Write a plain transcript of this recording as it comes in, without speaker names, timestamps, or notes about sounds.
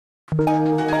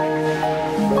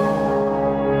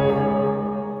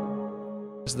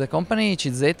The company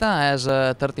Cizeta has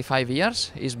 35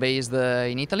 years, is based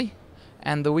in Italy,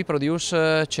 and we produce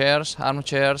chairs,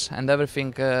 armchairs and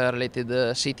everything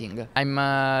related seating.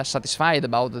 I'm satisfied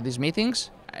about these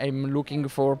meetings. I'm looking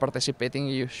for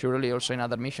participating surely also in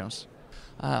other missions.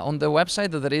 On the website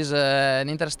there is an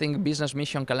interesting business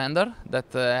mission calendar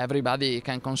that everybody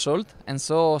can consult, and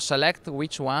so select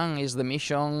which one is the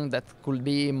mission that could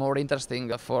be more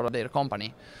interesting for their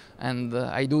company. And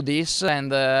I do this,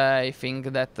 and I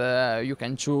think that you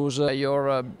can choose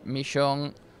your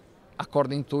mission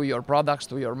according to your products,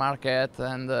 to your market,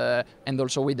 and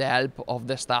also with the help of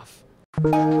the staff.